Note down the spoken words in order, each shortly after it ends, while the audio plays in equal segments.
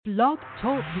Blog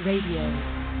Talk Radio.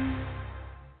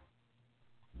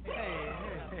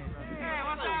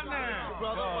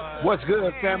 What's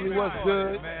good, family? What's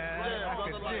good?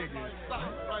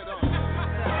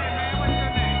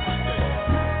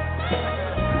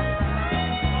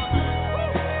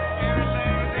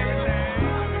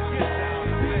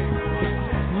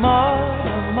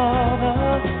 Mother,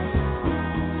 mother,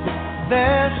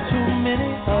 there's too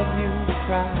many of you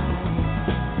crying.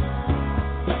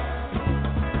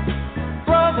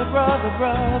 Brother, brother,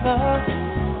 brother,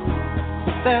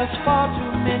 there's far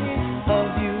too many of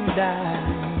you dying.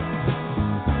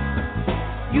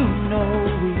 You know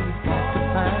we've got to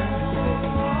find a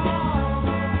way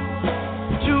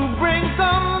to bring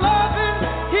some loving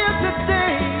here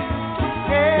today.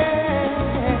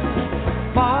 Yeah.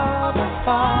 Father,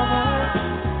 Father,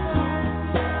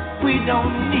 we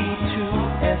don't need to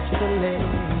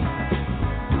escalate.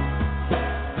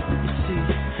 You see,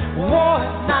 war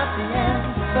is not the answer,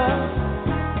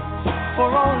 for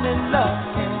only love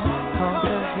can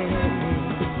conquer hate.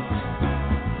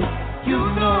 You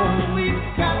know we've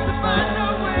got to find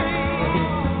a way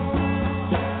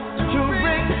to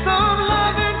bring some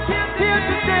loving here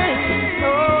today.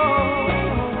 Oh,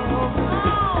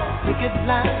 picket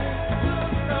line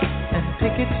and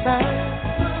picket sign.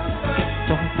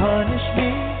 Don't punish me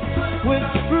with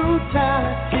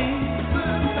brutality.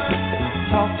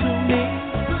 Talk to me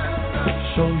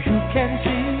so you can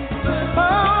see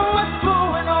what's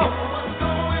going on.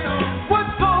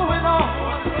 What's going on?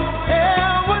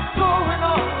 Yeah, what's going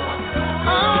on?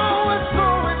 Oh, what's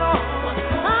going on?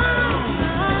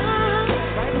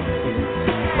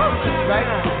 Right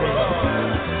on. Right on.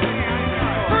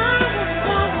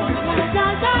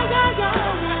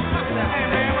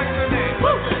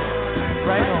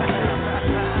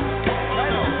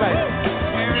 Right.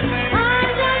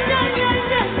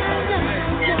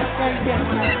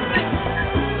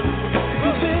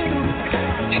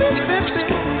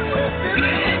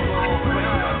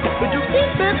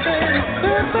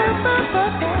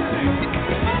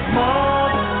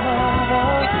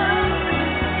 Mother,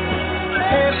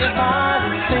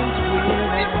 everybody thinks we're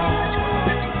wrong.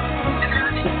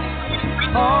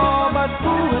 Oh, but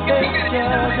who would they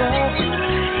judge us?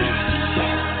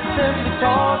 Simply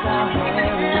cause our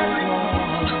hair is long.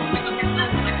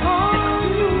 Oh,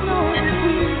 you know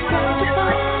we've got to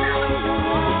find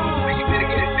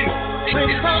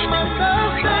bring some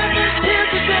understanding here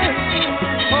today.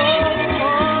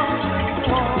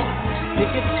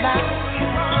 Pick it loud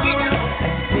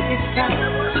and pick it down.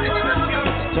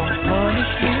 Don't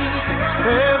punish me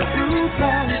with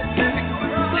brutality.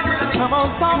 Come on,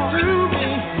 talk to me.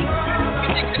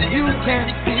 You can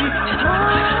see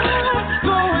what's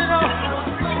going on.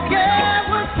 Yeah,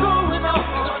 what's going on?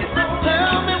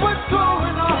 Tell me what's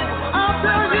going on. I'll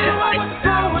tell you what's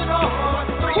going on.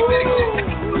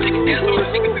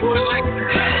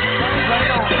 Right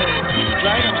on,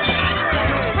 right on.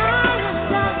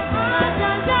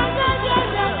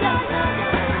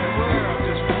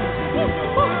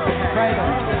 Right on.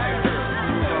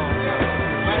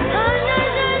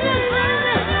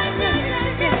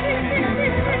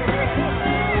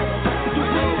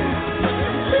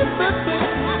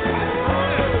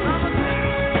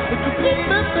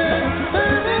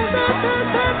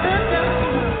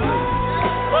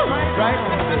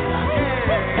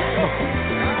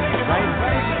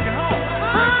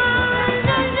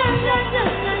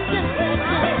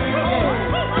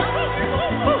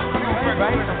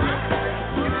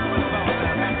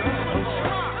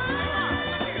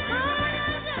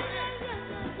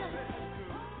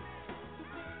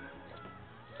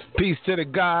 Peace to the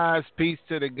guys, peace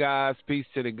to the guys, peace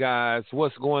to the guys.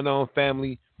 What's going on,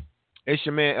 family? It's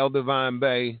your man, El Divine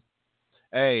Bay.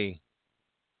 Hey,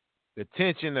 the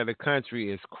tension of the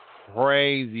country is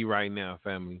crazy right now,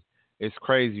 family. It's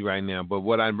crazy right now. But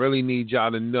what I really need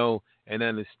y'all to know and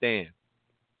understand,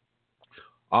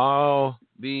 all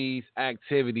these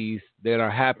activities that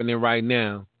are happening right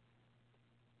now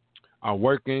are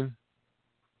working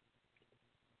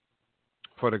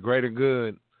for the greater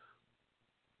good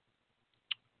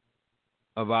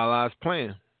of Allah's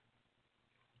plan.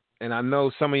 And I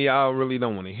know some of y'all really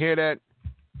don't want to hear that,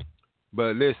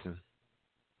 but listen,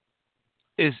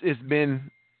 it's been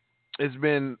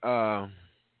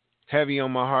heavy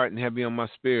on my heart and heavy on my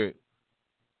spirit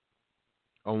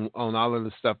on all of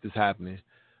the stuff that's happening.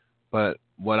 But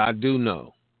what I do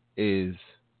know is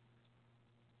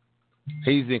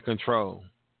he's in control.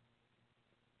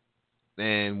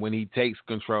 And when he takes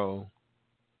control,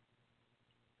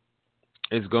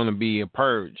 it's going to be a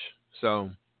purge. So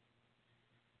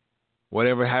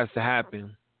whatever has to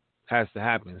happen has to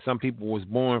happen. Some people was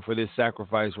born for this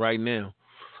sacrifice right now.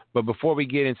 But before we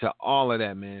get into all of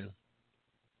that, man,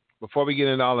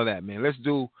 let's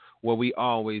do what we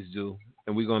always do,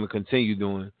 and we're going to continue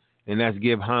doing, and that's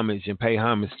give homage and pay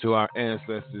homage to our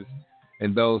ancestors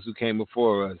and those who came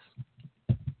before us.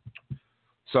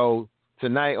 So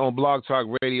tonight on Blog Talk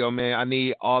Radio, man, I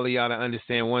need all of y'all to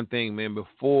understand one thing, man.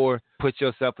 Before put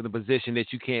yourself in a position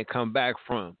that you can't come back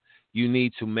from, you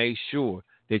need to make sure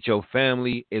that your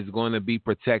family is going to be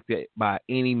protected by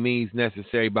any means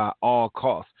necessary, by all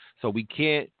costs. So we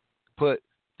can't put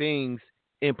things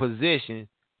in position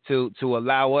to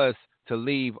allow us to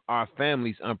leave our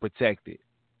families unprotected.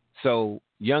 So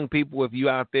young people, if you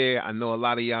out there, I know a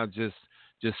lot of y'all just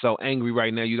so angry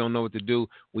right now, you don't know what to do.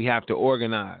 We have to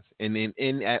organize. And then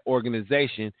in that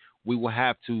organization, we will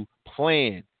have to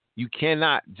plan. You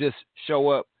cannot just show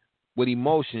up with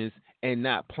emotions and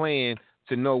not plan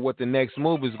to know what the next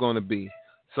move is going to be.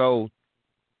 So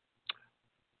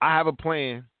I have a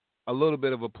plan, a little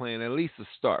bit of a plan, at least a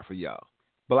start for y'all.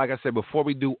 But like I said, before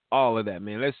we do all of that,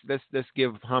 man, let's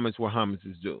give homage where homage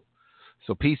is due.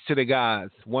 So peace to the guys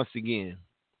once again.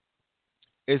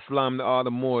 Islam to all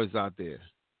the Moors out there.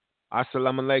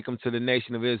 Assalamu alaikum to the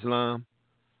Nation of Islam.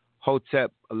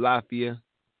 Hotep, Alafia.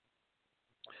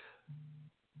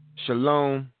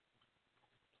 Shalom.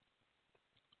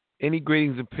 Any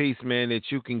greetings of peace, man, that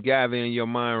you can gather in your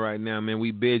mind right now, man.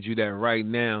 We bid you that right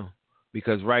now.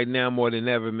 Because right now, more than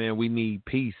ever, man, we need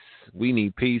peace. We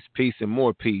need peace, peace, and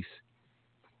more peace.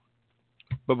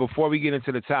 But before we get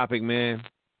into the topic, man,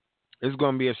 it's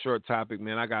going to be a short topic,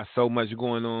 man. I got so much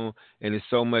going on, and there's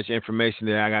so much information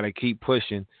that I got to keep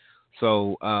pushing.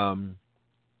 So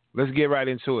let's get right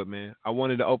into it, man. I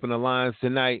wanted to open the lines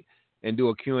tonight and do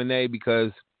a Q&A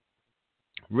because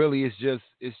really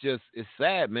it's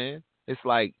sad, man. It's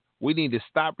like we need to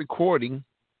stop recording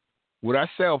with our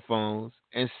cell phones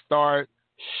and start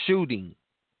shooting.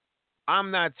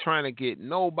 I'm not trying to get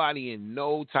nobody in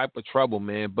no type of trouble,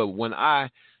 man, but when I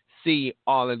see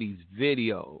all of these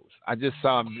videos, I just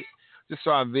saw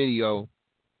a video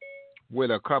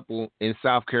with a couple in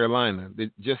South Carolina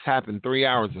that just happened 3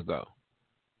 hours ago.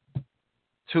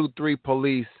 2-3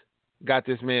 police got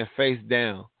this man face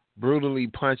down, brutally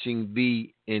punching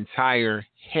the entire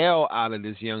hell out of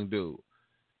this young dude.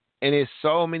 And there's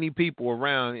so many people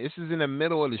around. This is in the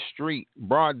middle of the street,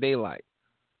 broad daylight.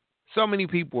 So many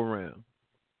people around.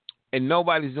 And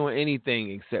nobody's doing anything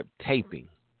except taping.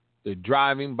 They're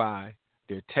driving by,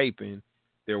 they're taping,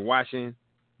 they're watching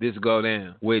this go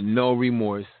down with no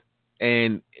remorse.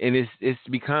 And it's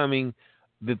becoming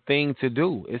the thing to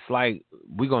do. It's like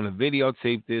we're going to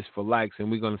videotape this for likes and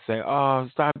we're going to say, oh,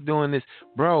 stop doing this.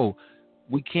 Bro,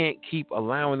 we can't keep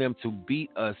allowing them to beat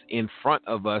us in front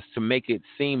of us to make it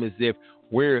seem as if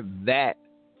we're that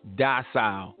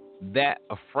docile, that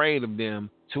afraid of them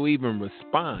to even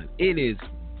respond. It is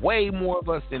way more of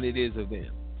us than it is of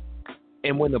them.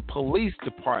 And when the police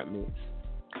departments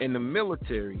and the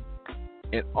military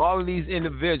and all of these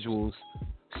individuals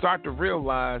start to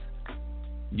realize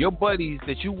your buddies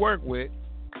that you work with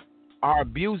are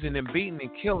abusing and beating and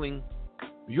killing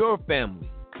your family,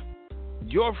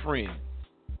 your friends,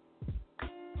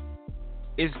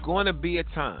 it's going to be a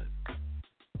time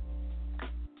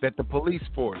that the police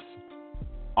force,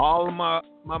 all of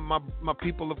my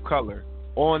people of color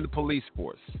on the police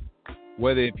force,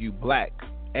 whether if you black,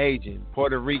 Asian,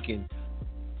 Puerto Rican,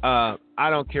 I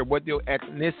don't care what your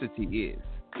ethnicity is.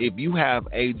 If you have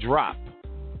a drop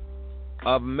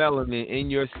of melanin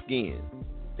in your skin,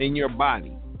 in your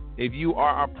body, if you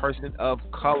are a person of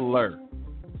color,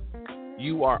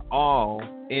 you are all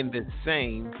in the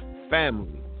same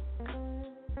family.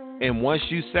 And once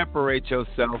you separate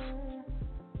yourself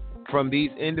from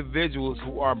these individuals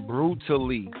who are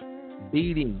brutally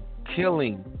beating,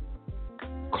 killing,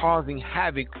 causing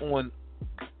havoc on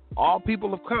all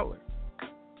people of color,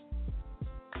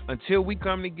 until we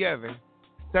come together,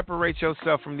 separate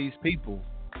yourself from these people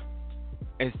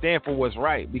and stand for what's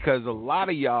right. Because a lot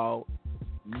of y'all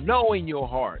know in your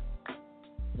heart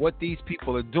what these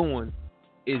people are doing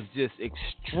is just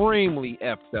extremely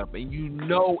effed up. And you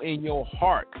know in your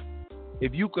heart,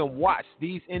 if you can watch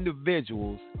these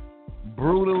individuals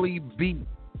brutally beat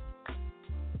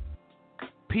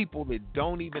people that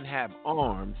don't even have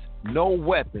arms, no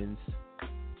weapons,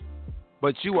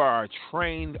 but you are a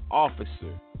trained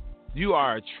officer. You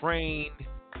are a trained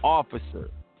officer.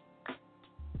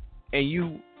 And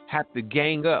you have to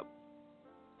gang up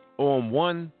on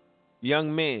one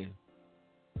young man,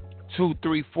 2,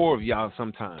 3, 4 of y'all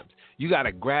sometimes. You got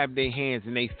to grab their hands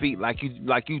and their feet like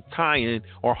you tying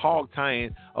or hog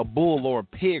tying a bull or a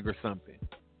pig or something.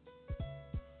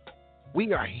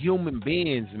 We are human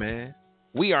beings, man.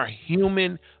 We are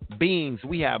human beings.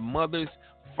 We have mothers,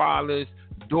 fathers,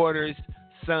 daughters,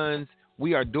 sons.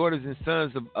 We are daughters and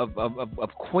sons of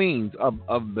queens,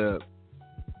 of the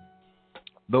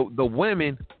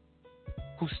women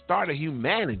who started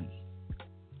humanity.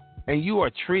 And you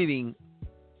are treating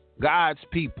God's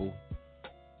people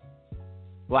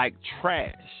like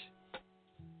trash.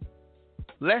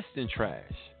 Less than trash.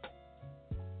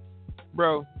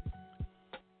 Bro,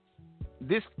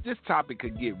 this topic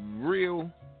could get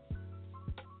real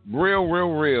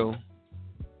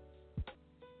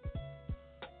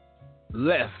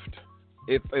left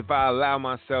if I allow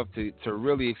myself to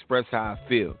really express how I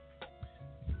feel.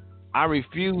 I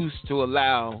refuse to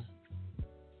allow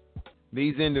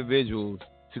these individuals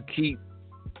to keep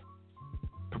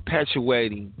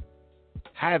perpetuating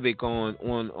havoc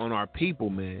on our people,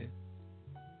 man.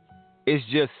 It's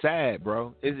just sad,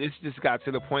 bro. It's just got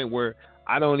to the point where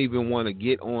I don't even want to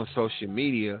get on social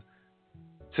media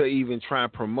to even try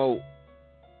and promote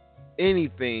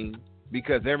anything,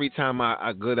 because every time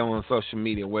I go on social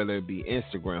media, whether it be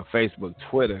Instagram, Facebook,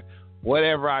 Twitter,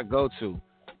 whatever I go to,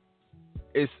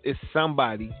 it's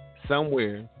somebody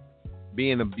somewhere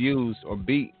being abused or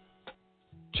beat,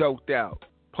 choked out,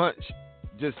 punched,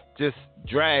 just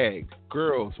dragged.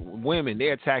 Girls, women,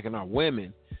 they're attacking our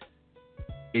women.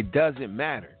 It doesn't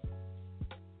matter.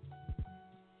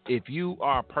 If you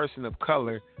are a person of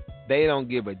color, they don't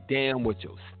give a damn what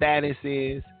your status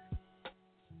is.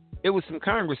 It was some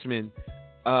congressmen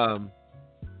that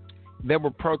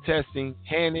were protesting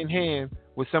hand in hand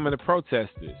with some of the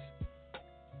protesters.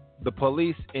 The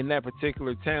police in that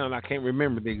particular town, I can't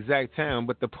remember the exact town,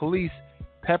 but the police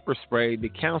pepper sprayed the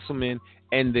councilmen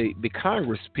and the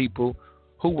Congress people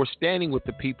who were standing with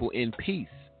the people in peace.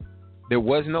 There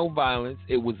was no violence.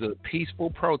 It was a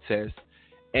peaceful protest,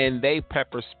 and they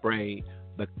pepper sprayed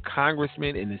the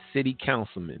congressmen and the city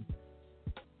councilmen.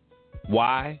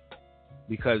 Why?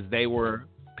 Because they were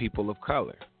people of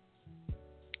color.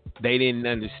 They didn't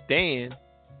understand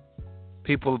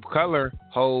people of color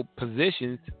hold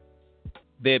positions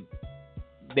that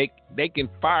they can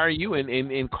fire you and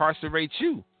incarcerate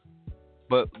you.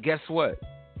 But guess what?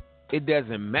 It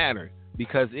doesn't matter,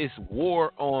 because it's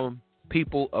war on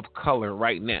people of color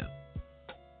right now.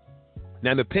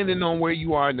 Now, depending on where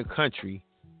you are in the country,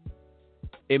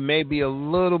 it may be a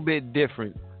little bit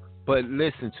different, but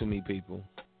listen to me, people.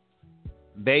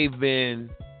 They've been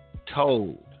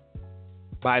told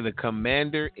by the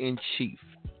commander-in-chief,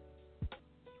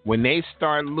 when they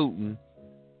start looting,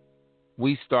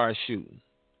 we start shooting.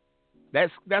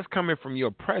 That's coming from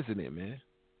your president, man.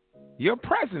 Your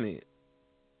president.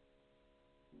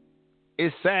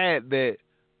 It's sad that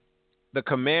the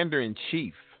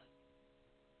commander-in-chief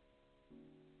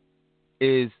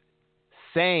is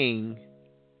saying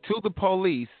to the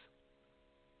police,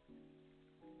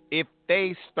 if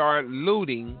they start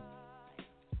looting,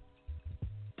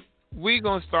 we're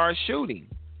going to start shooting.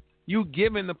 You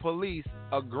giving the police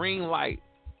a green light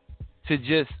to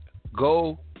just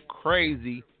go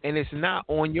crazy, and it's not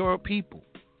on your people.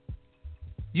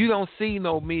 You don't see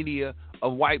no media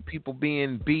of white people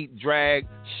being beat, dragged,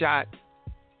 shot.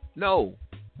 No,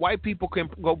 white people can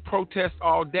go protest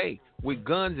all day with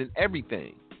guns and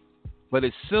everything. But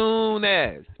as soon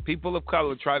as people of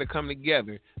color try to come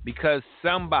together because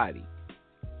somebody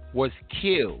was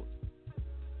killed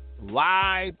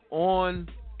live on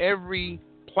every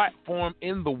platform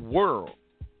in the world,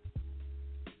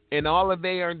 and all that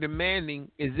they are demanding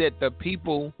is that the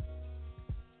people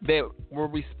that were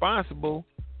responsible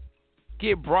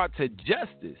get brought to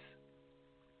justice.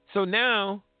 So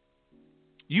now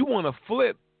you want to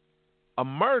flip a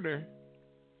murder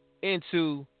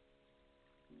into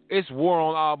it's war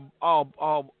on all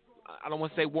I don't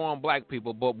want to say war on black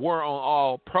people, but war on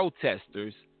all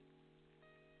protesters,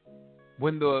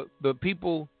 when the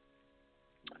people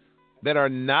that are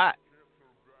not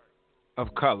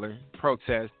of color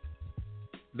protest,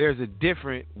 there's a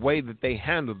different way that they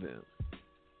handle them.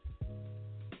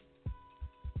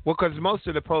 Well, because most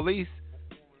of the police,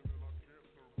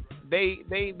 they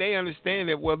understand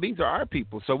that, well, these are our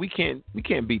people, so we can't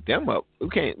beat them up. We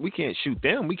can't shoot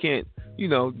them. We can't,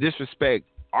 disrespect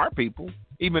our people.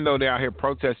 Even though they're out here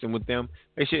protesting with them,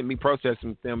 they shouldn't be protesting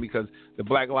with them, because the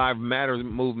Black Lives Matter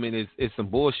movement is some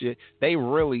bullshit. They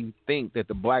really think that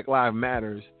the Black Lives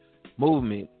Matter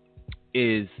movement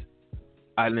is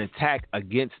an attack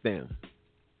against them.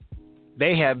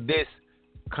 They have this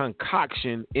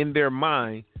concoction in their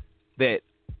mind that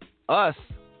us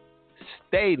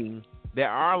stating that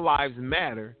our lives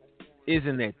matter is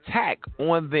an attack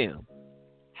on them.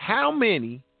 How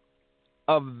many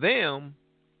of them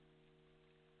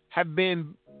have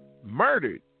been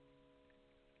murdered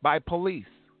by police.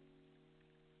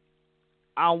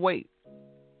 I'll wait.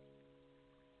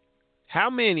 How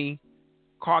many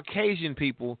Caucasian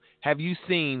people have you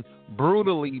seen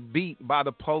brutally beat by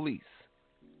the police?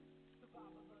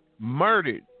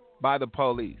 Murdered by the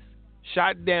police.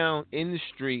 Shot down in the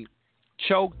street,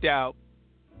 choked out,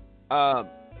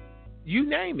 you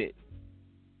name it.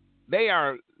 They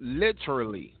are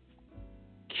literally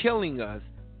killing us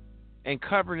and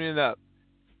covering it up.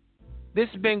 This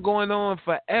has been going on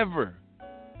forever.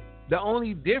 The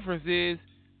only difference is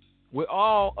with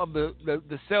all of the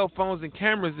cell phones and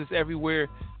cameras that's everywhere,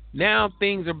 now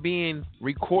things are being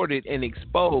recorded and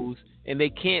exposed, and they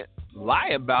can't lie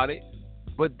about it.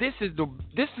 But this is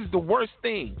the worst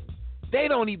thing. They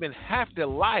don't even have to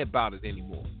lie about it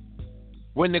anymore.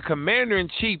 When the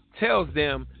commander-in-chief tells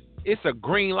them it's a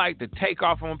green light to take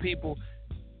off on people,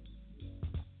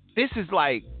 this is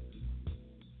like,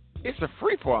 it's a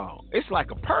free-for-all. It's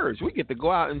like a purge. We get to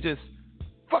go out and just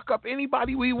fuck up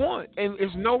anybody we want. And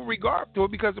there's no regard to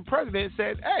it because the president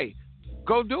said, hey,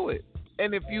 go do it.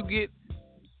 And if you get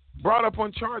brought up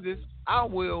on charges, I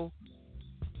will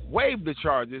waive the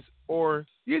charges. Or,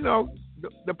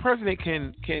 the president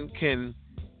can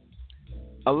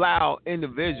allow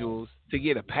individuals to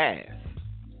get a pass.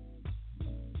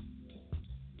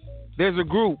 There's a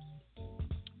group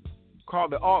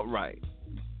called the alt-right.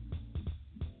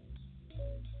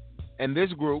 And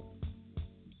this group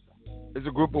is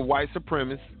a group of white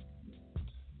supremacists,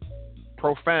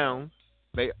 profound.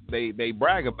 They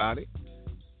brag about it,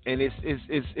 and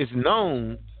it's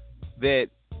known that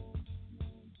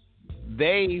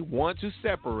they want to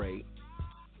separate,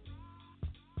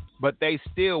 but they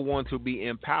still want to be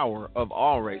in power of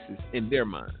all races in their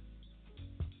mind.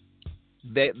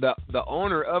 That the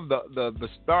owner of the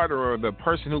starter, or the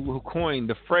person who coined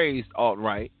the phrase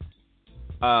alt-right,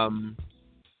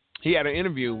 he had an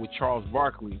interview with Charles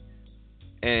Barkley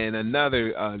and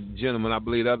another gentleman. I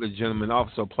believe the other gentleman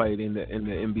also played in the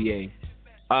NBA.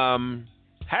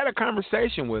 Had a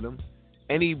conversation with him,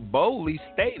 and he boldly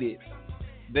stated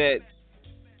that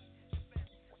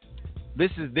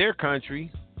this is their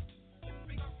country,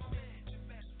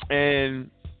 and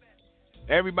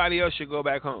everybody else should go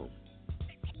back home.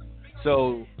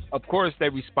 So, of course, they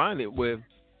responded with,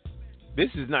 this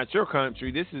is not your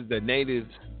country, this is the native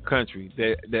country,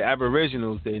 the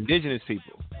aboriginals, the indigenous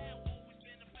people.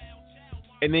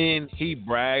 And then he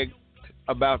bragged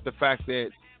about the fact that,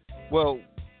 well,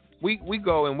 we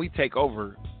go and we take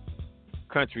over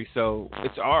country, so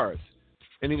it's ours.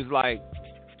 And he was like,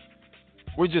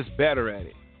 we're just better at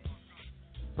it.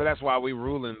 So that's why we're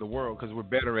ruling the world, because we're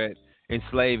better at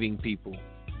enslaving people.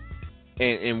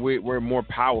 And we're more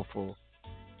powerful.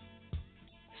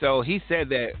 So he said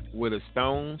that with a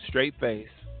stone, straight face,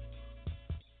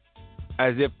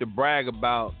 as if to brag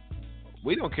about,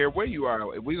 we don't care where you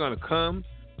are. If we're going to come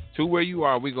to where you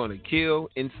are, we're going to kill,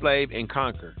 enslave, and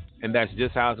conquer. And that's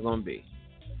just how it's going to be.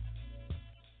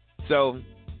 So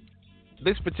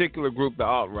this particular group, the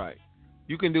alt-right,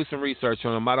 you can do some research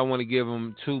on them. I don't want to give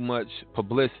them too much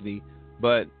publicity,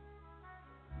 but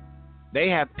they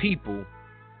have people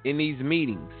in these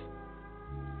meetings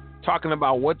talking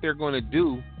about what they're going to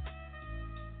do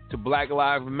to Black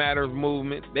Lives Matter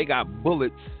movement. They got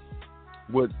bullets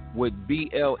with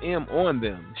BLM on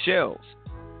them, shells,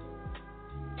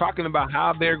 talking about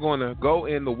how they're going to go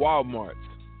in the Walmarts,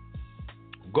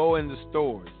 go in the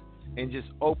stores, and just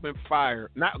open fire.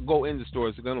 Not go in the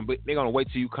stores. They're going to wait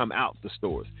till you come out the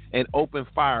stores and open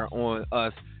fire on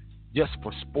us just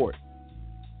for sport.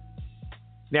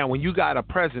 Now, when you got a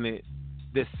president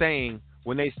that's saying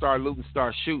when they start looting,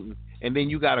 start shooting, and then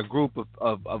you got a group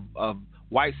of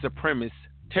white supremacist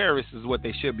terrorists is what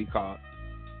they should be called.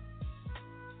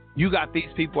 You got these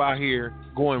people out here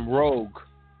going rogue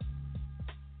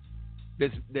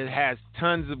that has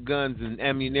tons of guns and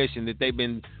ammunition that they've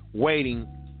been waiting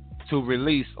to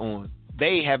release on.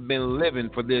 They have been living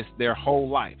for this their whole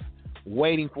life,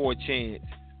 waiting for a chance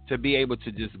to be able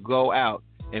to just go out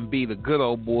and be the good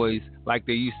old boys like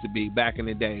they used to be back in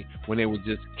the day when they were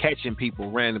just catching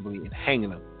people randomly and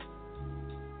hanging them.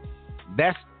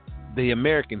 That's the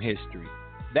American history.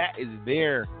 That is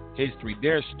their history,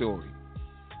 their story.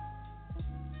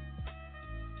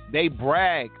 They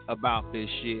brag about this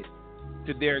shit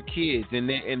to their kids and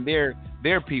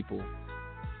their people.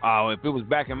 Oh, if it was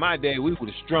back in my day, we would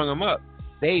have strung them up.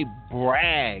 They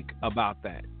brag about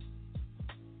that.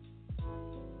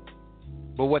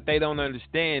 But what they don't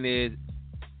understand is,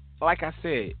 like I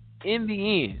said, in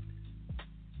the end,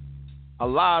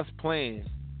 Allah's plan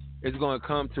is going to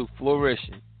come to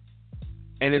fruition.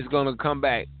 And it's going to come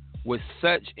back with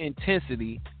such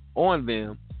intensity on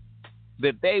them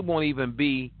that they won't even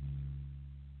be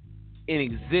in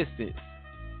existence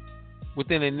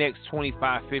within the next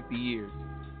 25, 50 years.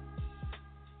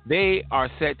 They are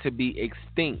set to be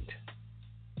extinct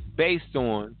based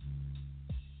on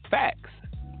facts.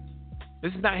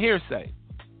 This is not hearsay.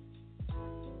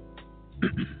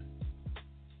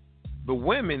 The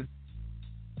women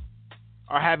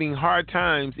are having hard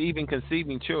times even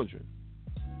conceiving children.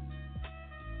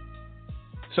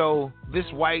 So this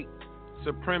white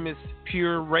supremacist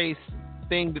pure race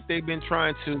thing that they've been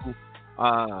trying to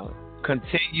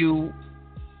continue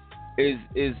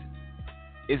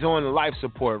is on life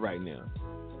support right now.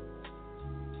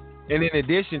 And in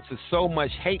addition to so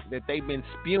much hate that they've been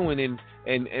spewing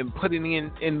and putting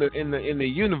in the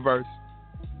universe,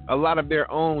 a lot of their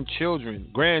own children,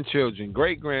 grandchildren,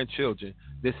 great grandchildren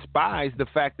despise the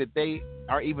fact that they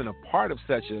are even a part of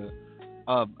such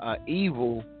a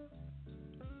evil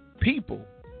people.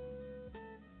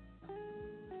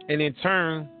 And in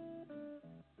turn,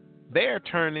 they're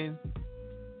turning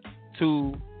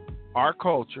to our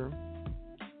culture.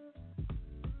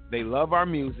 They love our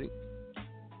music.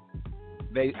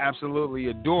 They absolutely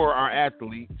adore our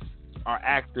athletes, our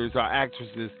actors, our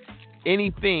actresses.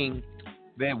 Anything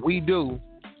that we do,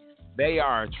 they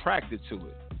are attracted to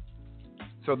it.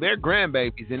 So their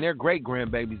grandbabies and their great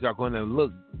grandbabies are going to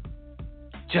look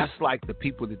just like the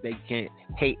people that they can't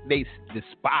hate, they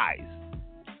despise.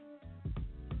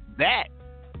 That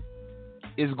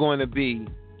is going to be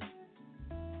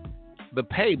the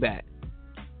payback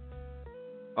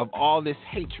of all this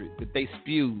hatred that they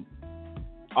spewed,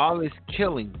 all this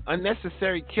killing,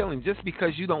 unnecessary killing, just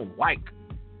because you don't like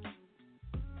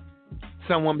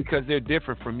someone because they're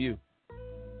different from you.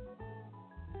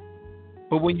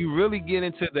 But when you really get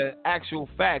into the actual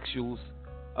factuals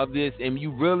of this and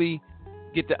you really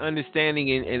get the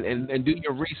understanding and do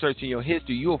your research and your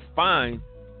history, you'll find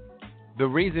the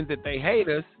reason that they hate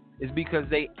us is because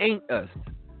they ain't us.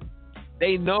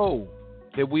 They know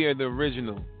that we are the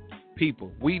original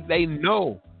people. They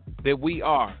know that we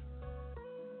are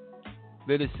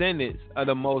the descendants of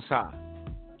the Most High.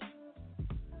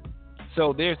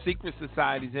 So their secret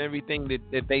societies and everything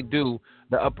that they do,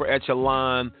 the upper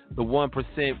echelon, the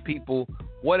 1% people,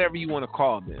 whatever you want to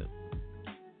call them,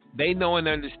 they know and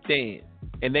understand.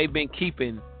 And they've been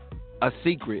keeping a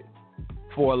secret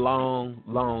for a long,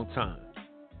 long time.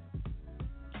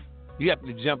 You have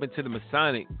to jump into the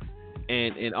Masonic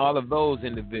and all of those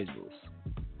individuals.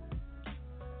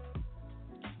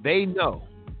 They know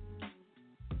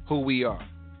who we are.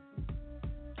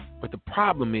 But the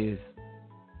problem is,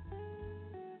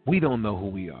 we don't know who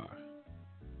we are.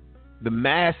 The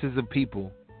masses of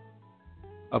people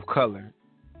of color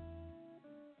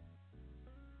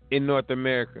in North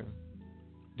America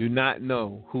do not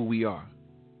know who we are.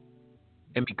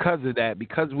 And because of that,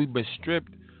 because we've been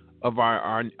stripped of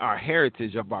our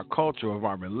heritage, of our culture, of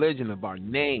our religion, of our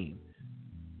name,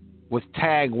 was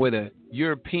tagged with a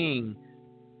European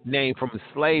name from the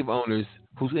slave owners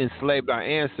who enslaved our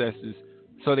ancestors.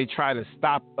 So they try to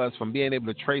stop us from being able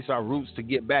to trace our roots to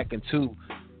get back into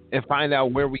and find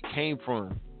out where we came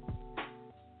from.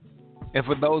 And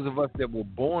for those of us that were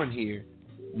born here,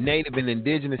 native and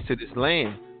indigenous to this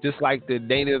land, just like the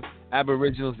native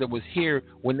aboriginals that was here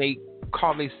when they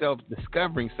call themselves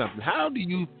discovering something. How do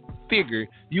you figure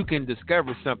you can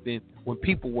discover something when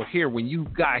people were here, when you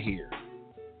got here?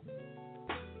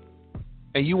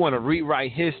 And you want to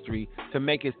rewrite history to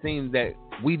make it seem that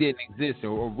we didn't exist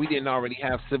or we didn't already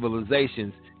have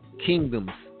civilizations,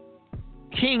 kingdoms.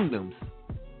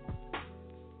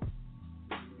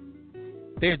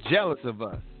 They're jealous of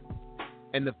us.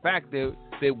 And the fact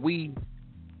that we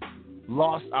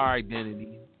lost our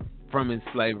identity from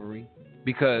slavery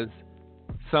because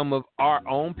some of our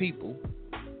own people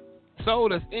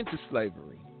sold us into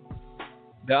slavery.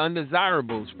 The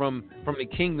undesirables from the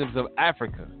kingdoms of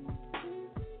Africa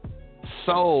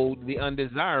sold the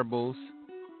undesirables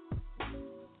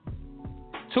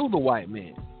to the white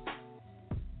man.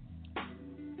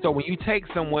 So when you take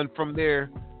someone from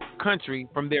their country,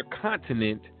 from their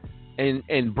continent,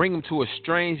 and bring them to a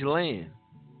strange land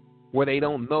where they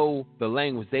don't know the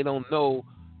language, they don't know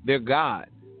their God,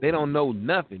 they don't know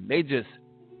nothing, they just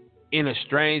in a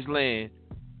strange land,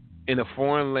 in a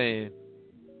foreign land,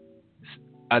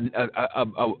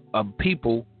 a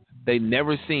people they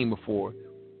never seen before.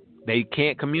 They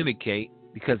can't communicate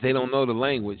because they don't know the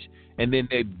language, and then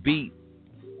they beat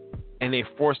and they're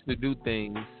forced to do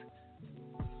things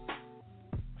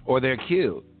or they're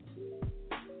killed.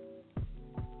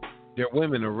 Their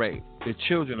women are raped. Their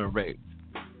children are raped.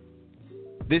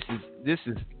 This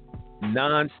is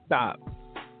non-stop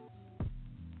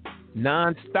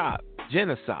Non-stop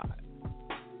genocide.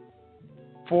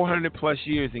 400 plus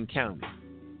years in counting.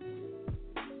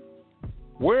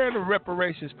 Where are the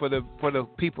reparations for the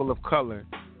people of color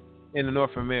in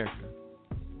North America?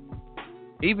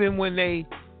 Even when they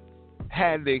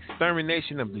had the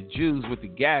extermination of the Jews with the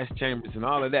gas chambers and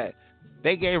all of that,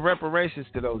 they gave reparations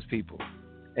to those people.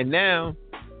 And now,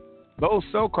 those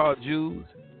so-called Jews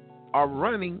are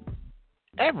running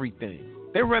everything.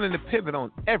 They're running the pivot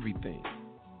on everything.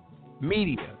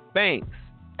 Media, banks,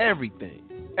 everything.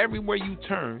 Everywhere you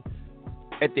turn,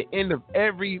 at the end of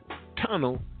every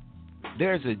tunnel,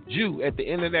 there's a Jew at the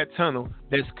end of that tunnel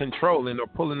that's controlling or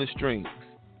pulling the strings.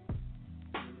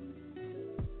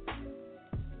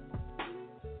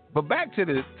 But back to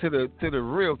the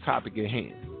real topic at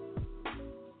hand.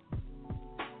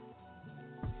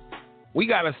 We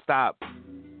gotta stop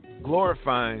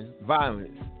glorifying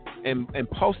violence and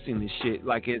posting this shit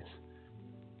like it's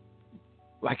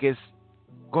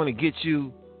gonna get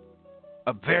you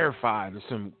a verified or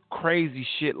some crazy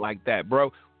shit like that,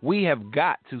 bro. We have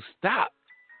got to stop.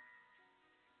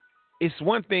 It's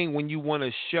one thing when you want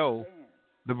to show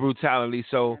the brutality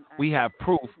so we have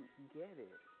proof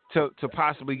to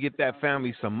possibly get that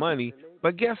family some money.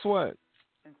 But guess what?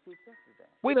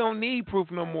 We don't need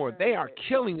proof no more. They are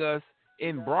killing us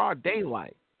in broad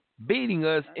daylight, beating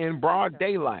us in broad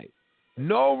daylight.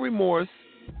 No remorse.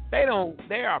 They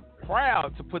are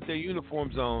proud to put their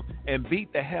uniforms on and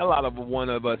beat the hell out of one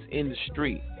of us in the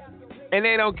street. And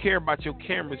they don't care about your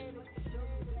cameras.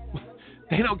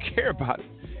 They don't care about it.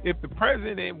 If the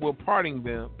president will pardon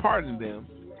them,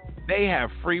 they have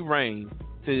free reign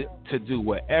to do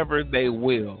whatever they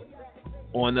will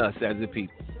on us as a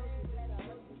people.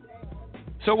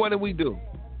 So what do?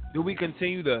 Do we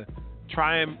continue to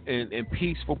try in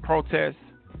peaceful protests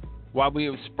while we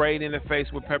have sprayed in the face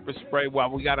with pepper spray,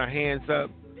 while we got our hands up?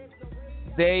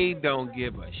 They don't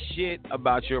give a shit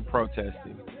about your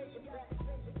protesting.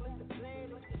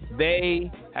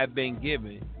 They have been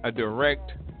given a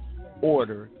direct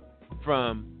order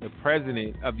from the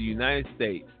President of the United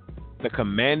States, the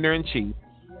Commander-in-Chief,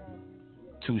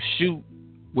 to shoot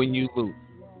when you loot.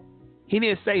 He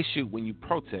didn't say shoot when you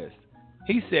protest.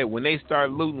 He said when they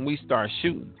start looting, we start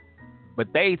shooting.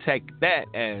 But they take that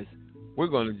as we're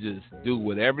going to just do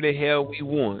whatever the hell we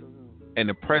want, and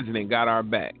the President got our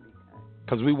back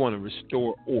because we want to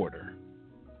restore order.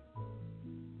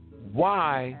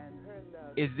 Why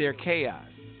is there chaos?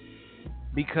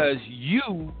 Because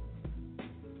you,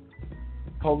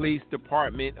 police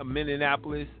department of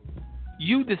Minneapolis,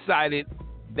 you decided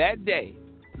that day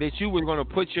that you were going to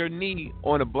put your knee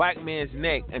on a black man's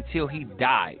neck until he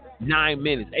died. 9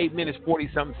 minutes, 8 minutes,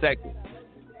 40-something seconds.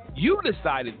 You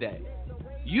decided that.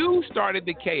 You started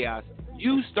the chaos.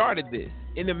 You started this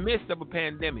in the midst of a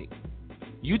pandemic.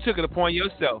 You took it upon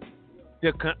yourself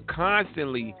to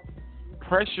constantly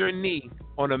press your knee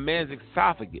on a man's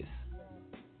esophagus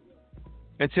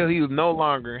until he no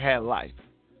longer had life,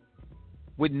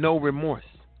 with no remorse.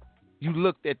 You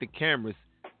looked at the cameras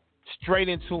straight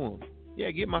into him. Yeah,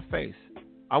 get my face.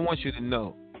 I want you to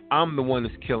know I'm the one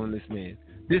that's killing this man.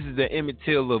 This is the Emmett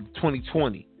Till of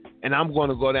 2020, and I'm going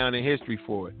to go down in history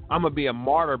for it. I'm going to be a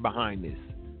martyr behind this.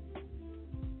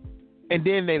 And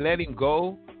then they let him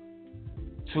go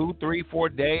 2, 3, 4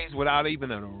 days without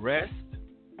even an arrest.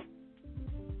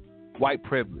 White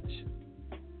privilege.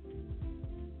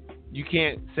 You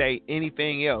can't say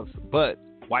anything else but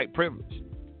white privilege.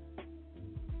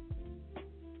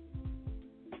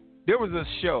 There was a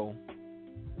show,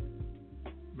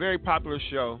 very popular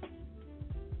show,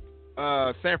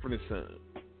 Sanford and Son.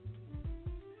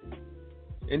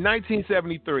 In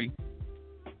 1973,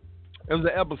 it was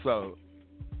an episode.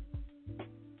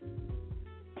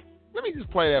 Let me just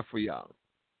play that for y'all.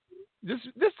 Just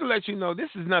to let you know, this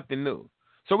is nothing new.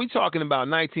 So we're talking about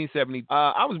 1970.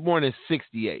 I was born in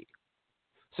 68.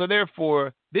 So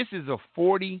therefore, this is a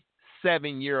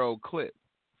 47-year-old clip.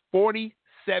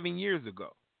 47 years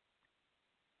ago.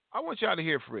 I want y'all to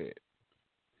hear Fred.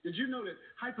 Did you know that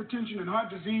hypertension and heart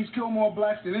disease kill more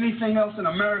blacks than anything else in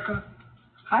America?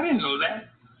 I didn't know that.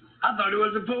 I thought it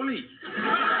was the police.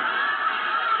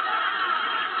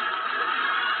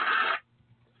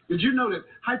 Did you know that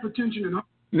hypertension and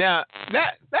now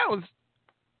that was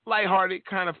lighthearted,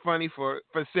 kind of funny for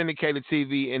syndicated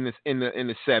TV in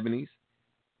the 70s.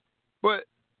 But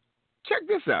check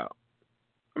this out.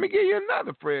 Let me give you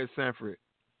another Fred Sanford,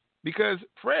 because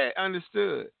Fred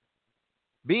understood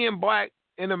being black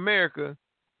in America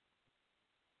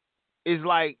is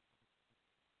like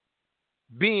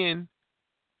being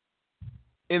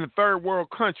in a third world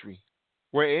country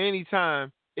where at any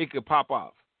time it could pop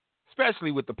off,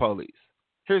 especially with the police.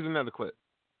 Here's another clip.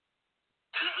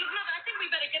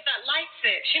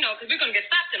 switch, because we're going to get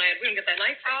stopped tonight. We're going to get that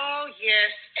light fixed. Oh, yes.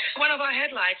 One of our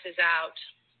headlights is out.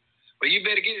 Well, you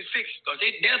better get it fixed, because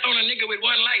they death on a nigga with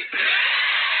one light.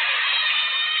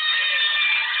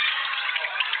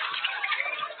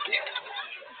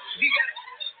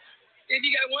 If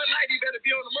you got one light, you better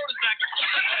be on the motorcycle.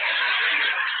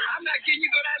 I'm not kidding. You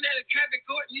go down there to traffic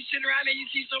court and you sit around there and you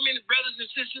see so many brothers and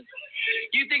sisters.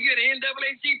 You think you're the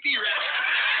NAACP, right?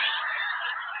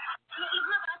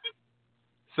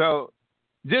 So,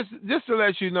 just to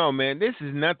let you know, man, this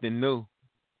is nothing new.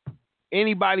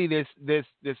 Anybody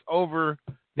that's over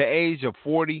the age of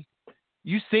 40,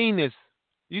 you've seen this.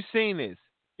 You've seen this.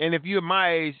 And if you're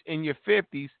my age in your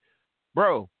 50s,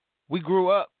 bro, we grew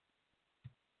up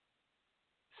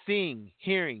seeing,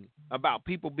 hearing about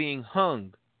people being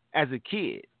hung as a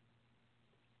kid.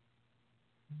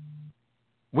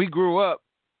 We grew up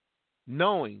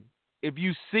knowing if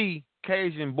you see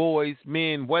Cajun boys,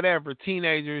 men, whatever,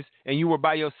 teenagers, and you were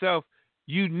by yourself,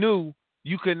 you knew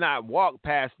you could not walk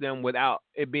past them without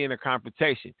it being a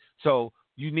confrontation. So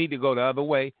you need to go the other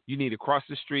way. You need to cross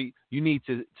the street. You need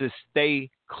to stay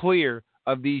clear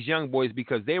of these young boys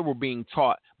because they were being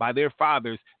taught by their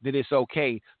fathers that it's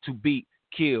okay to beat,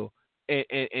 kill,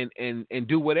 and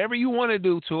do whatever you want to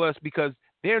do to us because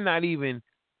they're not even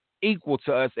equal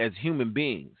to us as human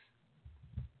beings.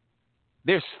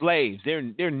 They're slaves. They're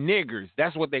niggers.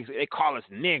 That's what they call us,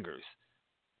 niggers.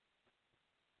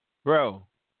 Bro,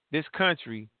 this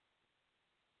country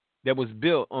that was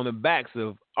built on the backs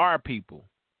of our people,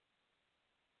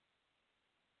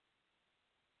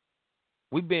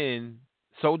 we've been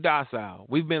so docile.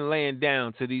 We've been laying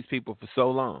down to these people for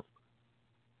so long.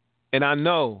 And I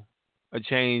know a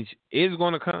change is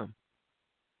going to come,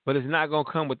 but it's not going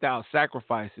to come without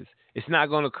sacrifices. It's not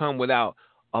going to come without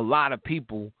a lot of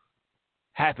people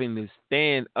having to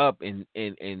stand up and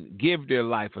give their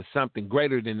life for something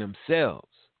greater than themselves.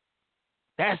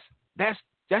 That's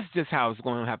just how it's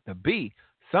going to have to be.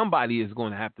 Somebody is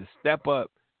going to have to step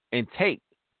up and take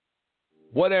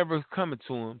whatever's coming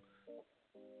to them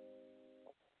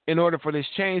in order for this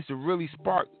change to really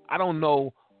spark. I don't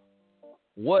know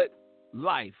what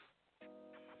life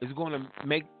is going to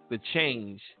make the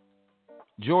change.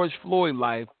 George Floyd's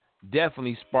life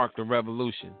definitely sparked a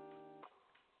revolution.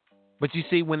 But you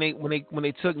see, when they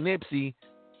took Nipsey,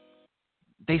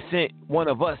 they sent one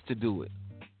of us to do it.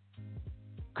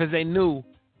 Because they knew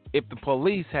if the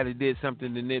police had did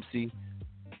something to Nipsey,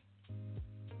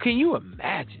 can you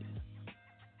imagine?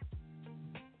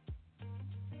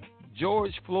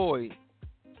 George Floyd,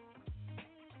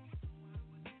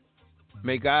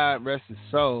 may God rest his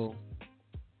soul,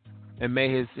 and may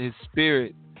his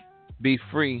spirit be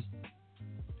free,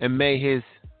 and may his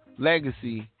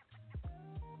legacy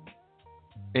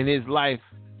and his life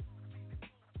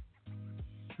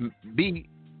be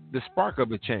the spark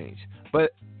of a change.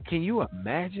 But can you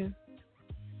imagine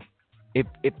if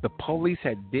the police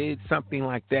had did something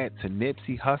like that to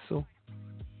Nipsey Hussle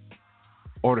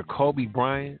or to Kobe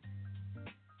Bryant?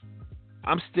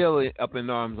 I'm still up in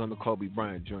arms on the Kobe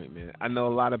Bryant joint, man. I know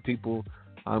a lot of people,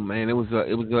 man, it was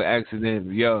an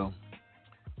accident. Yo,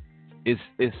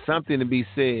 it's something to be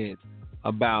said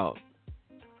about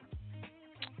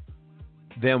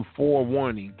them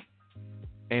forewarning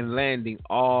and landing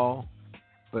all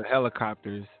the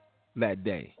helicopters that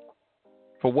day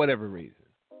for whatever reason.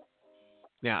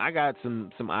 Now, I got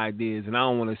some ideas, and I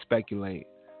don't want to speculate,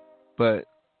 but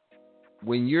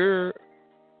when you're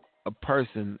a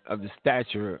person of the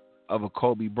stature of a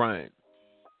Kobe Bryant,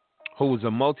 who was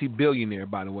a multi-billionaire,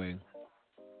 by the way,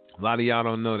 a lot of y'all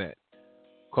don't know that.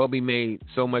 Kobe made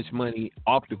so much money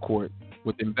off the court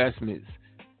with investments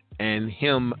and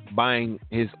him buying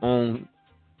his own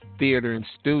theater and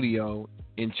studio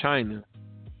in China.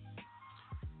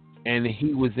 And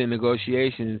he was in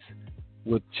negotiations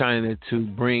with China to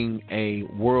bring a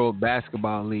World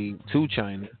Basketball League to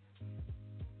China.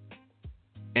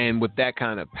 And with that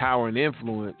kind of power and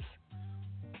influence,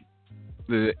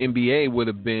 the NBA would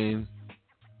have been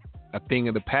a thing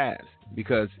of the past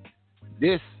because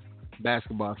this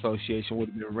basketball association would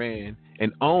have been ran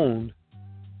and owned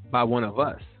by one of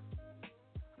us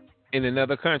in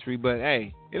another country. But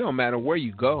hey, it don't matter where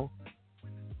you go.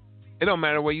 It don't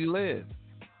matter where you live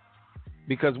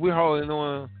because we're holding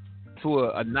on to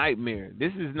a nightmare.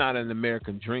 This is not an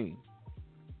American dream.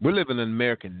 We're living an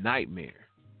American nightmare.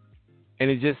 And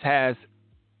it just has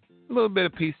a little bit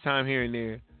of peacetime here and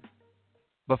there.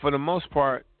 But for the most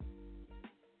part,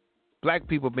 black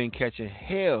people have been catching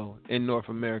hell in North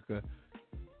America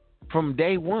from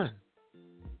day one.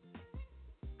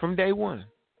 From day one.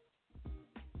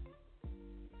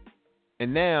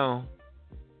 And now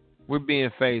we're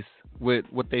being faced with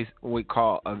what we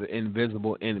call the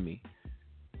invisible enemy.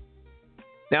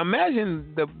 Now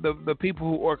imagine the people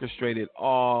who orchestrated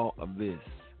all of this.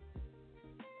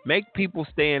 Make people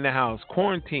stay in the house,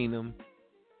 quarantine them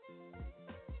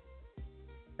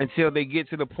until they get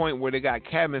to the point where they got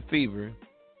cabin fever.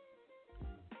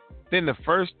 Then the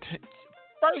first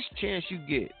chance you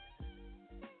get,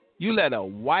 you let a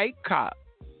white cop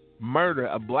murder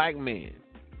a black man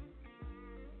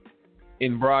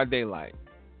in broad daylight.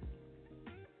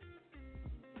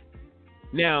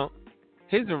 Now,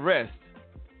 his arrest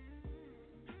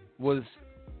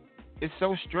it's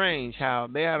so strange how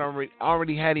they had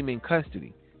already had him in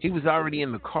custody. He was already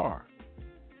in the car.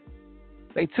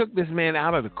 They took this man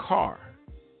out of the car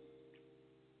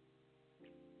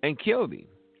and killed him.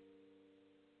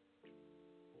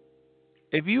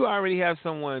 If you already have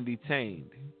someone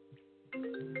detained,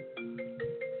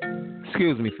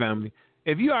 excuse me, family.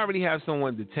 If you already have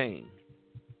someone detained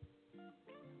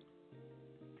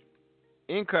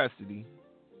in custody,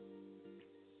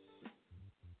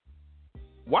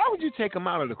 why would you take them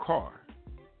out of the car?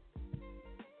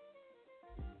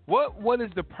 What is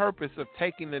the purpose of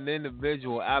taking an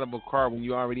individual out of a car when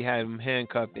you already have him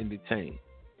handcuffed and detained?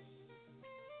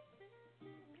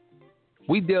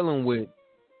 We dealing with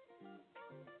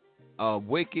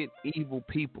wicked, evil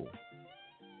people.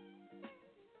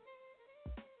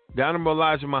 The Honorable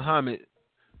Elijah Muhammad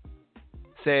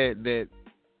said that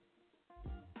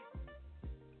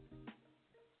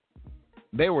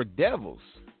they were devils.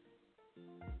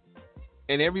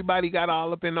 And everybody got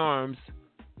all up in arms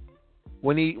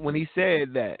when he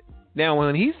said that. Now,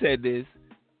 when he said this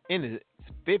in the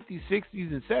 50s,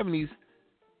 60s, and 70s,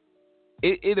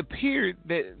 it appeared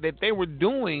that they were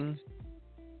doing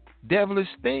devilish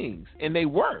things, and they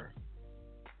were.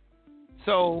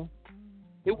 So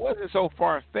it wasn't so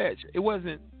far-fetched. It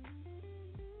wasn't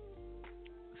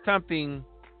something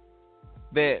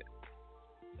that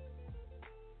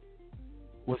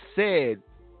was said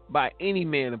by any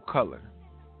man of color.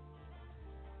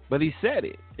 But he said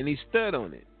it, and he stood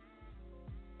on it.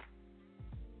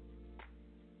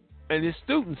 And his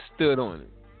students stood on it.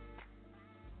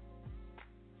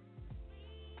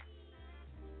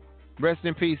 Rest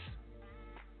in peace.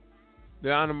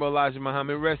 The Honorable Elijah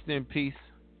Muhammad, rest in peace.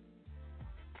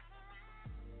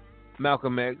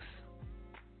 Malcolm X,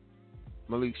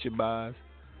 Malik Shabazz.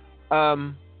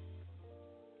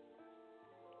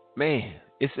 Man,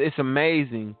 it's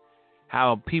amazing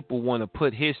how people want to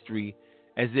put history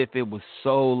as if it was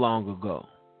so long ago.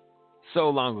 So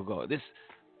long ago.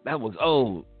 That was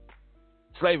old.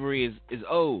 Slavery is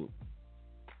old.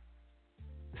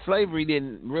 Slavery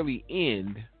didn't really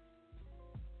end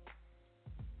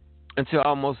until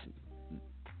almost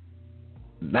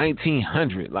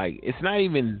 1900. Like, it's not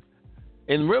even,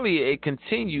 and really it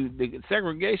continued, the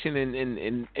segregation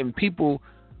and people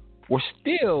were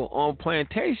still on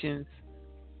plantations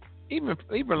even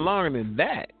longer than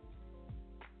that.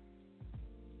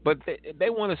 But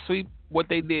they want to sweep what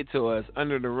they did to us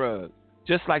under the rug,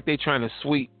 just like they're trying to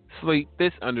sweep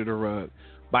this under the rug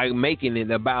by making it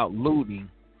about looting,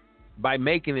 by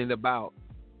making it about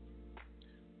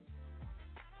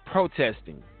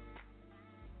protesting,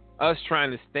 us trying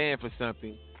to stand for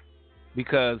something.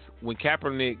 Because when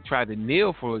Kaepernick tried to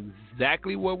kneel for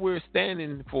exactly what we're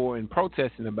standing for and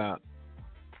protesting about,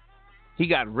 he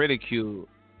got ridiculed.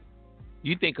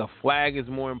 You think a flag is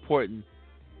more important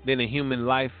than a human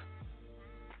life?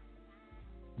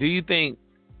 Do you think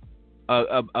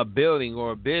a building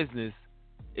or a business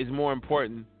is more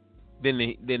important than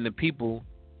the people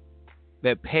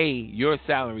that pay your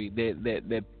salary,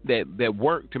 that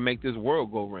work to make this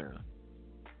world go round?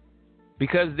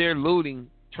 Because they're looting,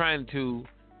 trying to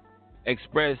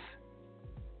express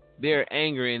their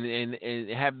anger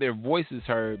and have their voices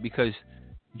heard, because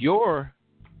your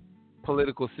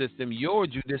political system, your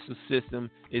judicial system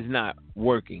is not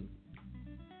working.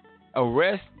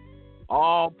 Arrest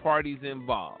all parties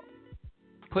involved.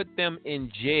 Put them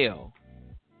in jail.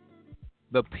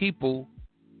 The people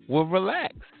will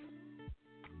relax.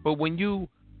 But when you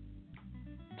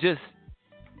just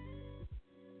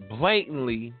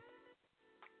blatantly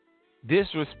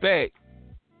disrespect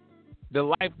the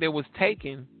life that was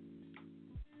taken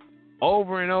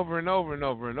over and over and over and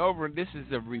over and over, this is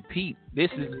a repeat. This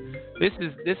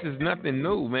is nothing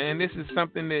new, man. This is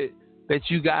something that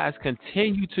you guys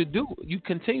continue to do. You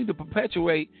continue to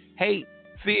perpetuate hate,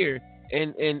 fear,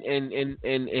 and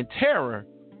terror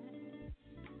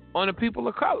on the people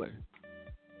of color.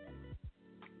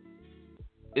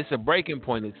 It's a breaking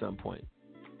point at some point.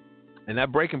 And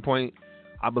that breaking point,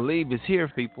 I believe, is here,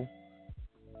 people.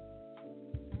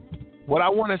 What I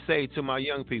want to say to my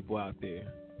young people out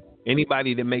there,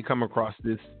 anybody that may come across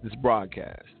this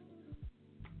broadcast.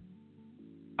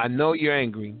 I know you're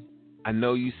angry. I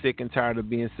know you're sick and tired of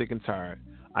being sick and tired.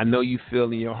 I know you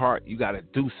feel in your heart you got to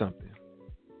do something.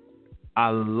 I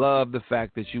love the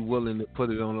fact that you're willing to put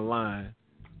it on the line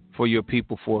for your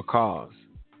people, for a cause.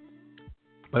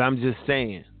 But I'm just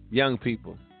saying, young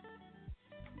people,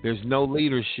 there's no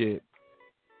leadership.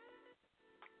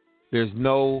 There's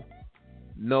no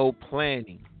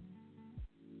planning.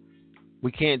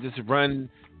 We can't just run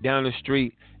down the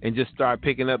street and just start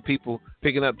picking up people,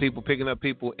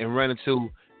 and run into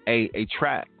a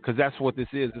trap, because that's what this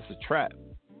is. It's a trap.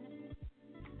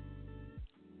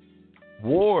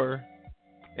 War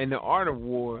and the art of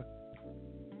war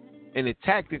and the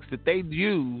tactics that they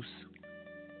use,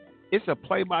 it's a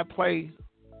play-by-play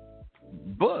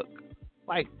book.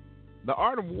 Like the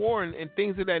art of war and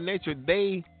things of that nature,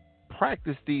 they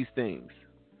practice these things.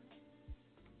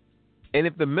 And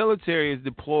if the military is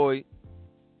deployed,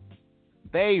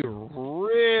 they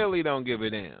really don't give a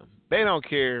damn. They don't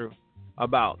care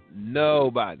about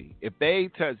nobody. If they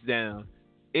touch down,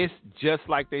 it's just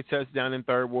like they touch down in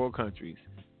third world countries.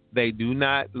 They do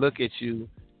not look at you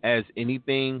as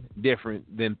anything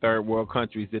different than third world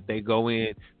countries that they go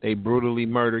in. They brutally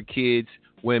murder kids,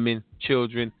 women,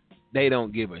 children. They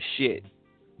don't give a shit.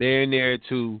 They're in there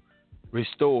to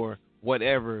restore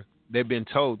whatever they've been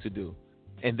told to do.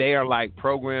 And they are like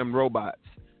programmed robots.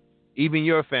 Even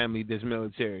your family that's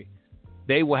military,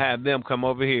 they will have them come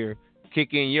over here,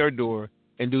 kick in your door,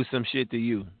 and do some shit to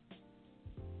you.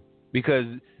 Because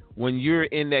when you're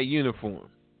in that uniform,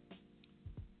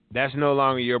 that's no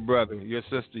longer your brother, your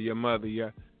sister, your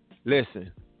mother.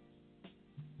 Listen,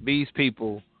 these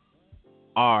people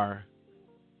are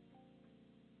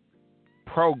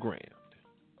programmed.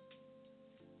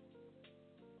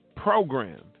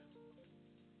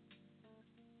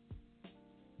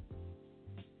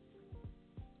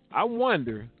 I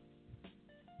wonder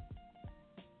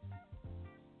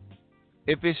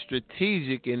if it's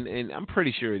strategic, and I'm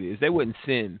pretty sure it is. They wouldn't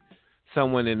send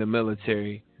someone in the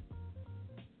military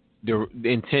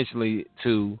intentionally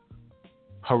to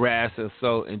harass,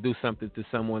 assault, and do something to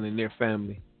someone in their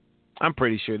family. I'm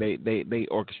pretty sure they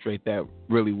orchestrate that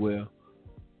really well.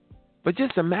 But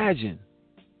just imagine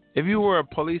if you were a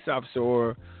police officer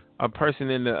or a person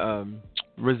in the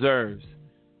reserves,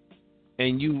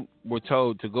 and you were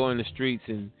told to go in the streets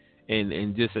and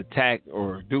just attack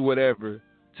or do whatever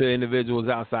to individuals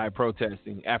outside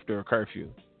protesting after a curfew.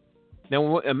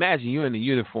 Now imagine you're in the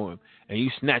uniform and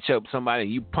you snatch up somebody,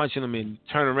 you punching them and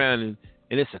turn around and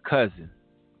it's a cousin.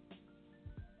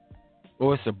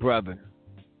 Or it's a brother,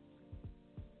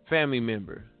 family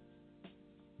member,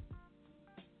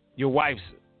 your wife's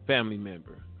family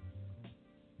member.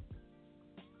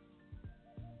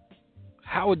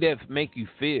 How would that make you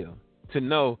feel to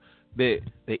know that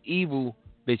the evil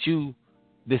that you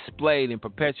displayed and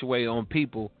perpetuate on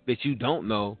people that you don't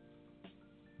know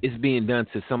is being done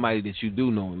to somebody that you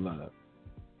do know and love?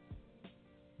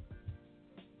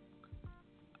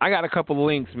 I got a couple of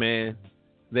links, man,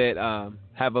 that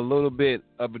have a little bit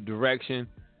of a direction,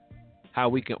 how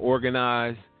we can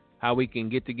organize, how we can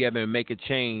get together and make a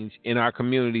change in our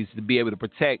communities to be able to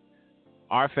protect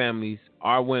our families,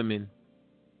 our women.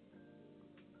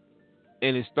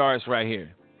 And it starts right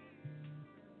here.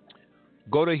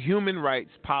 Go to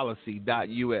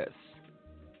humanrightspolicy.us.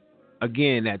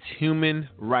 Again, that's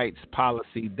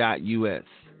humanrightspolicy.us.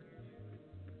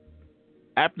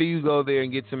 After you go there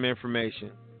and get some information,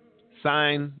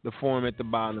 sign the form at the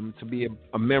bottom to be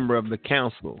a member of the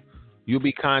council. You'll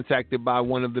be contacted by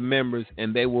one of the members,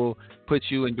 and they will put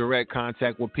you in direct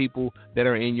contact with people that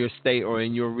are in your state or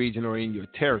in your region or in your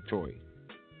territory.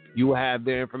 You will have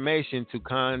their information to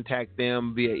contact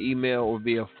them via email or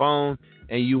via phone,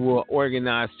 and you will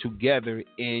organize together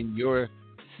in your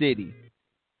city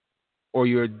or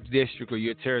your district or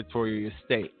your territory or your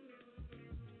state.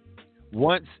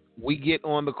 Once we get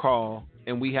on the call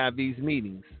and we have these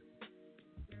meetings,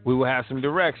 we will have some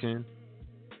direction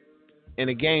and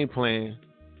a game plan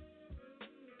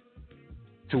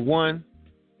to, one,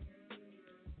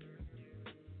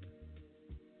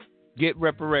 get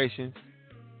reparations,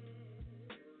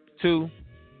 2,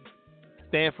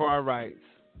 stand for our rights,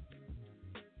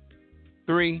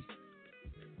 3,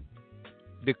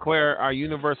 declare our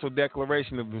Universal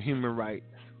Declaration of Human Rights,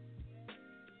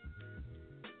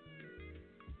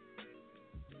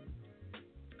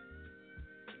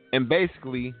 and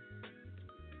basically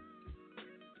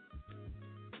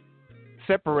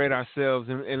separate ourselves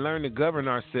and learn to govern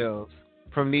ourselves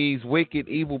from these wicked,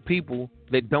 evil people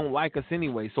that don't like us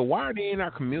anyway. So why are they in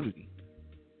our community?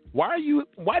 Why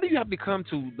do you have to come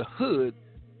to the hood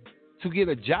to get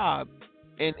a job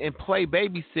and play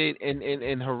babysit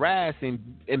and harass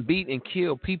and beat and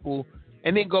kill people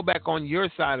and then go back on your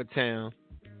side of town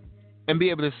and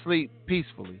be able to sleep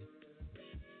peacefully.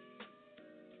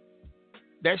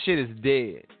 That shit is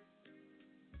dead.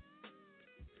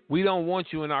 We don't want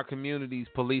you in our communities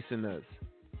policing us.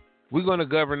 We're going to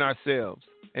govern ourselves.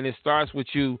 And it starts with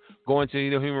you going to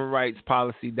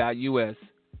humanrightspolicy.us.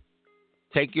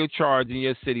 Take your charge in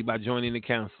your city by joining the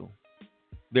council.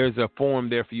 There's a form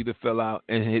there for you to fill out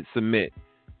and hit submit.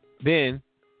 Then,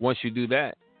 once you do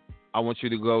that, I want you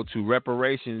to go to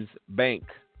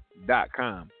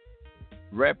reparationsbank.com.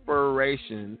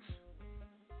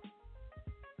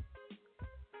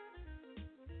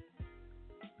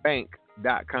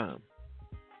 Reparationsbank.com.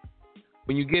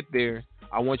 When you get there,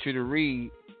 I want you to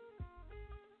read.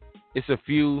 It's a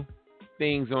few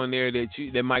things on there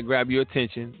that might grab your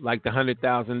attention, like the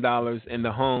 $100,000 and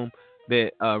the home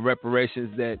that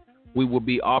reparations that we will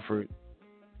be offered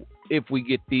if we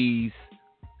get these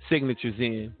signatures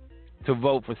in to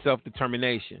vote for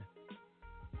self-determination.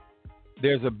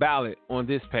 There's a ballot on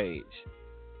this page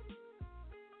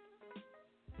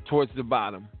towards the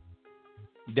bottom.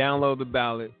 Download the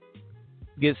ballot.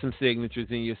 Get some signatures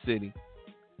in your city.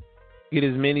 Get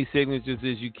as many signatures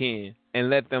as you can and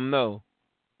let them know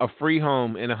a free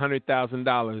home and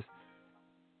 $100,000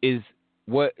 is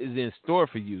what is in store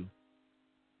for you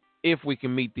if we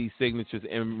can meet these signatures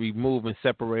and remove and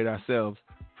separate ourselves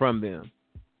from them.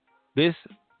 This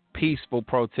peaceful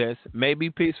protest may be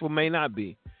peaceful, may not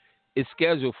be. It's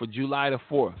scheduled for July the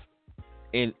 4th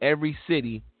in every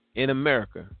city in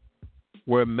America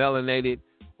where melanated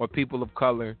or people of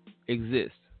color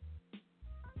exist.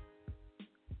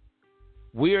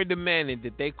 We are demanding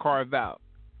that they carve out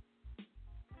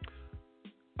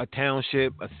a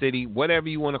township, a city, whatever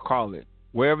you want to call it,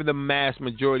 wherever the mass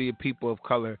majority of people of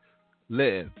color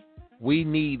live. We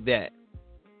need that.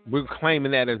 We're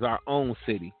claiming that as our own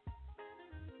city.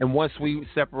 And once we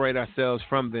separate ourselves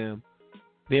from them,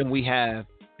 then we have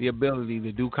the ability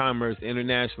to do commerce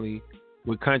internationally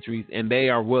with countries, and they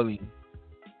are willing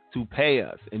to pay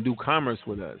us and do commerce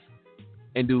with us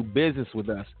and do business with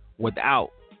us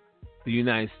without the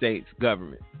United States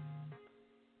government.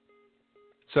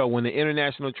 So when the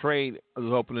international trade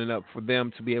is opening up for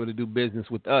them to be able to do business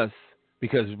with us,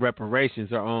 because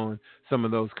reparations are on some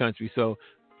of those countries. So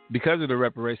because of the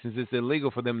reparations, it's illegal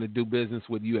for them to do business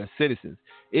with U.S. citizens.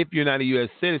 If you're not a U.S.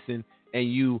 citizen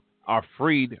and you are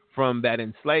freed from that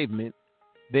enslavement,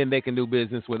 then they can do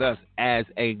business with us as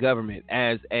a government,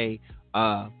 as a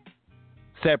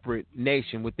separate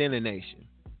nation within a nation,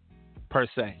 per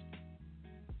se.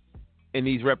 And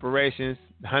these reparations,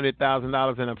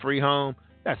 $100,000 and a free home,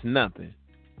 that's nothing.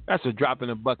 That's a drop in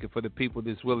the bucket for the people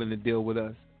that's willing to deal with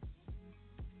us.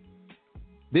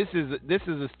 This is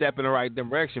a step in the right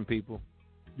direction, people.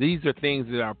 These are things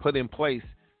that are put in place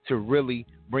to really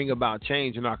bring about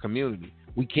change in our community.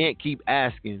 We can't keep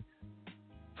asking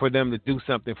for them to do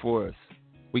something for us.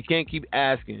 We can't keep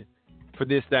asking for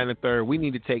this, that, and the third. We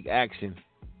need to take action.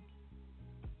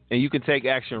 And you can take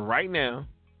action right now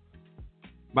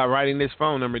by writing this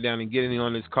phone number down and getting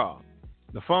on this call.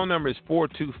 The phone number is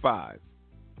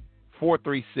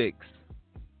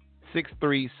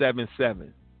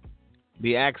 425-436-6377.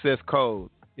 The access code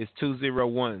is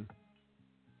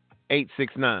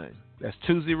 201869. That's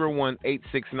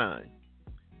 201869.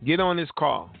 Get on this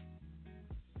call.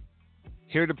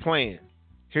 Hear the plan.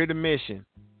 Hear the mission.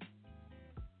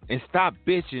 And stop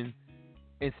bitching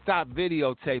and stop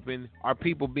videotaping our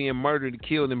people being murdered,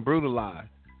 killed, and brutalized.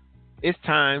 It's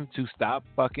time to stop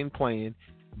fucking playing,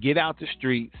 get out the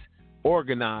streets,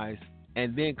 organize,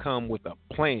 and then come with a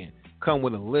plan. Come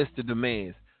with a list of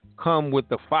demands. Come with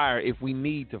the fire if we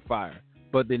need to fire.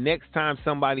 But the next time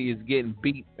somebody is getting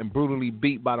beat and brutally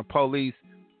beat by the police,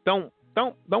 don't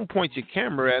point your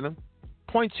camera at them.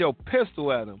 Point your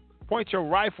pistol at them. Point your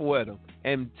rifle at them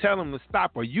and tell them to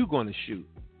stop or you're going to shoot.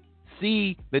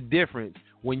 See the difference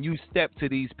when you step to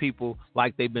these people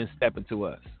like they've been stepping to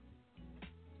us.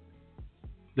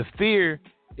 The fear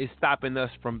is stopping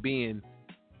us from being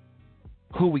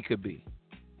who we could be.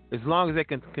 As long as they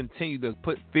can continue to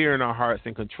put fear in our hearts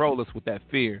and control us with that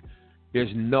fear,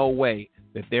 there's no way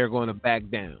that they're going to back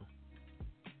down.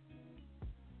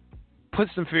 Put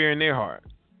some fear in their heart.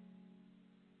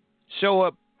 Show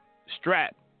up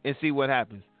strapped and see what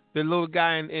happens. The little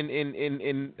guy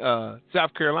in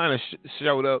South Carolina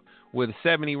showed up with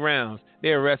 70 rounds. They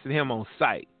arrested him on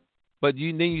sight. But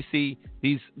then you see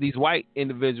these white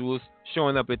individuals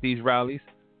showing up at these rallies,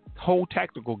 whole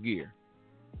tactical gear.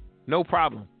 No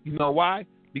problem. You know why?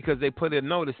 Because they put a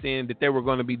notice in that they were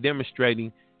going to be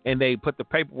demonstrating and they put the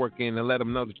paperwork in and let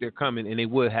them know that they're coming and they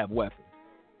would have weapons.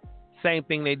 Same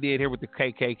thing they did here with the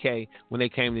KKK when they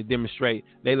came to demonstrate.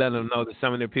 They let them know that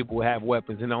some of their people would have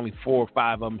weapons, and only 4 or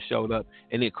 5 of them showed up,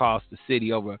 and it cost the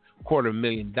city over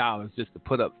 $250,000 just to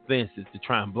put up fences to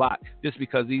try and block, just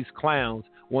because these clowns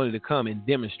wanted to come and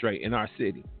demonstrate in our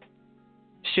city.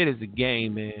 Shit is a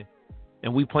game, man,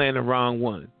 and we playing the wrong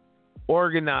one.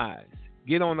 Organize.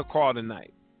 Get on the call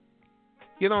tonight.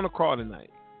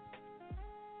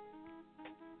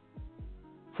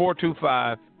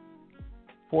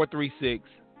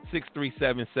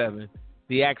 425-436-6377.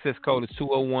 The access code is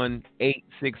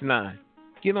 201869.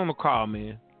 Get on the call,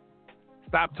 man.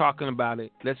 Stop talking about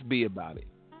it. Let's be about it.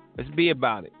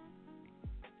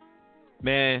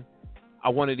 Man, I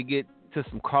wanted to get to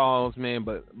some calls, man,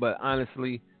 but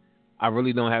honestly, I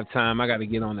really don't have time. I got to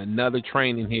get on another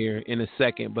training here in a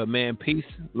second. But, man, peace,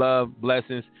 love,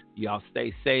 blessings. Y'all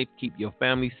stay safe. Keep your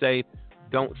family safe.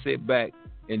 Don't sit back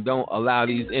and don't allow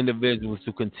these individuals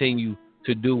to continue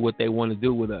to do what they want to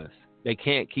do with us. They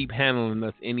can't keep handling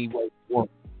us any way they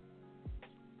want.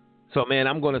 So, man,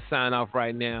 I'm going to sign off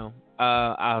right now.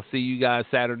 I'll see you guys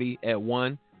Saturday at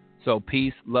 1. So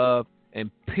peace, love,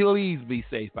 and please be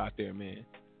safe out there, man.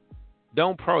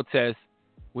 Don't protest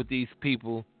with these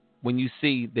people when you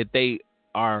see that they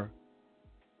are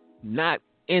not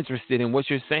interested in what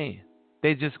you're saying.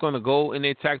 They're just going to go in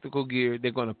their tactical gear.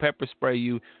 They're going to pepper spray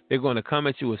you. They're going to come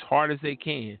at you as hard as they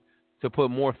can to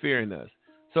put more fear in us.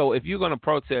 So if you're going to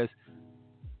protest,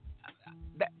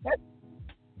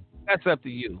 that's up to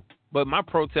you. But my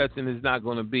protesting is not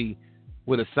going to be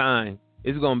with a sign.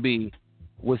 It's going to be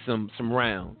with some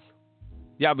rounds.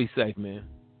 Y'all be safe, man.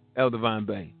 El Divine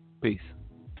Bay. Peace.